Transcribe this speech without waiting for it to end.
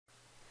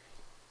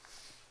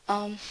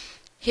Um,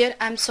 Here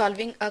I'm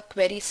solving a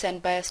query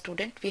sent by a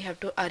student. We have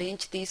to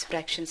arrange these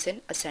fractions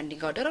in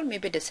ascending order or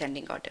maybe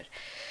descending order.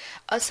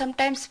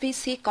 Sometimes we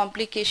see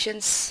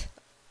complications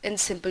in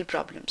simple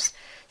problems.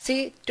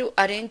 See, to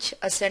arrange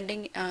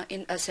ascending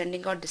in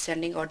ascending or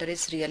descending order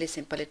is really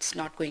simple. It's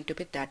not going to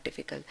be that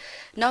difficult.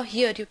 Now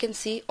here you can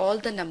see all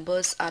the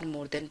numbers are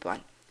more than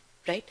 1,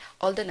 right?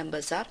 All the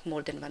numbers are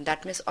more than 1.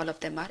 That means all of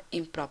them are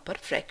improper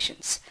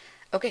fractions.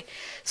 Okay,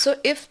 so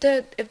if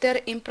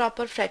they're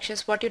improper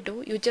fractions, what you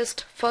do, you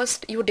just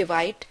first you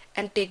divide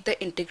and take the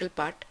integral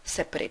part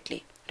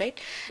separately, right?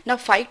 Now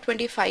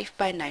 525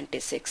 by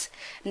 96,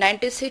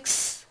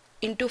 96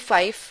 into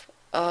 5,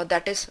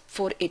 that is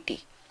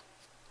 480.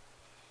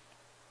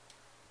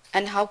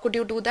 And how could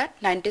you do that?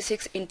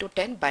 96 into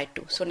 10 by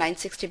 2, so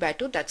 960 by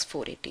 2, that's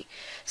 480.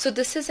 So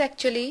this is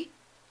actually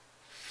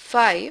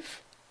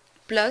 5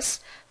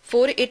 plus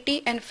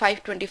 480 and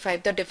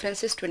 525, the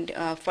difference is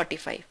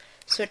 45.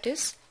 So it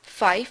is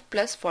 5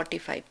 plus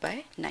 45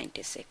 by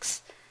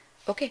 96.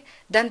 Okay,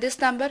 then this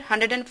number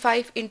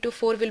 105 into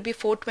 4 will be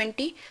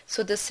 420.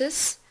 So this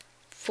is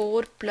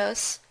 4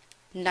 plus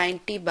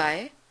 90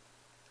 by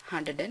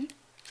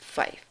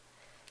 105.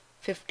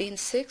 15,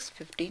 6,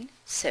 15,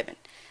 7.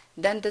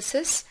 Then this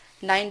is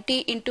 90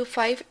 into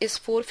 5 is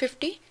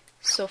 450.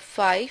 So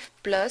 5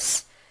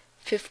 plus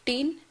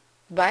 15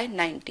 by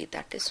 90,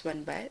 that is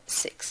 1 by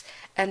 6.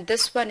 And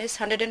this one is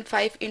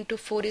 105 into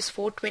 4 is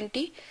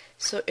 420.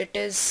 So it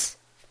is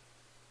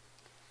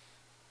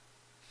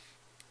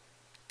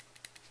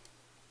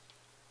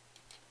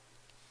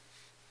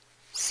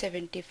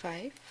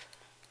 75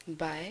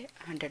 by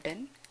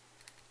 100.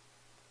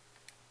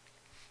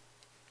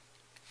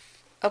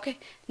 Okay,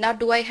 now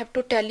do I have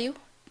to tell you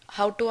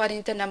how to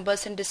arrange the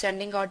numbers in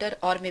descending order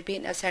or maybe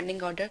in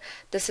ascending order?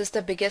 This is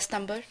the biggest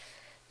number,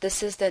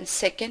 this is then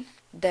second,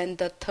 then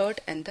the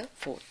third and the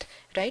fourth,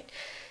 right?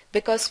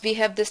 Because we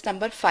have this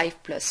number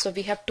 5 plus, so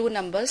we have two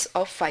numbers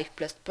of 5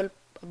 plus,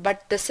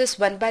 but this is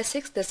 1 by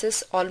 6, this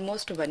is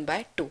almost 1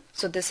 by 2,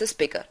 so this is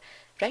bigger,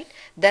 right?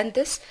 Then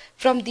this,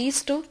 from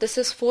these two, this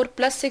is 4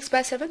 plus 6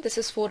 by 7, this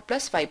is 4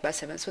 plus 5 by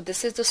 7, so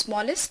this is the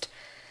smallest,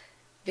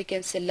 we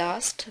can say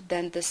last,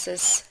 then this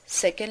is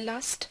second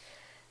last,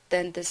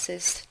 then this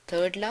is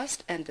third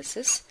last, and this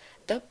is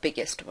the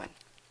biggest one.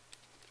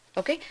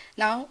 Okay,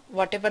 now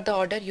whatever the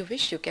order you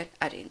wish, you can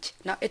arrange.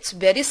 Now it's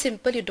very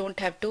simple, you don't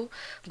have to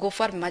go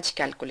for much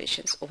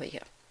calculations over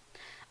here.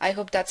 I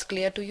hope that's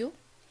clear to you.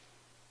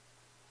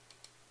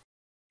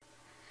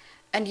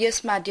 And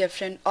yes, my dear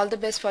friend, all the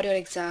best for your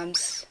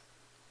exams.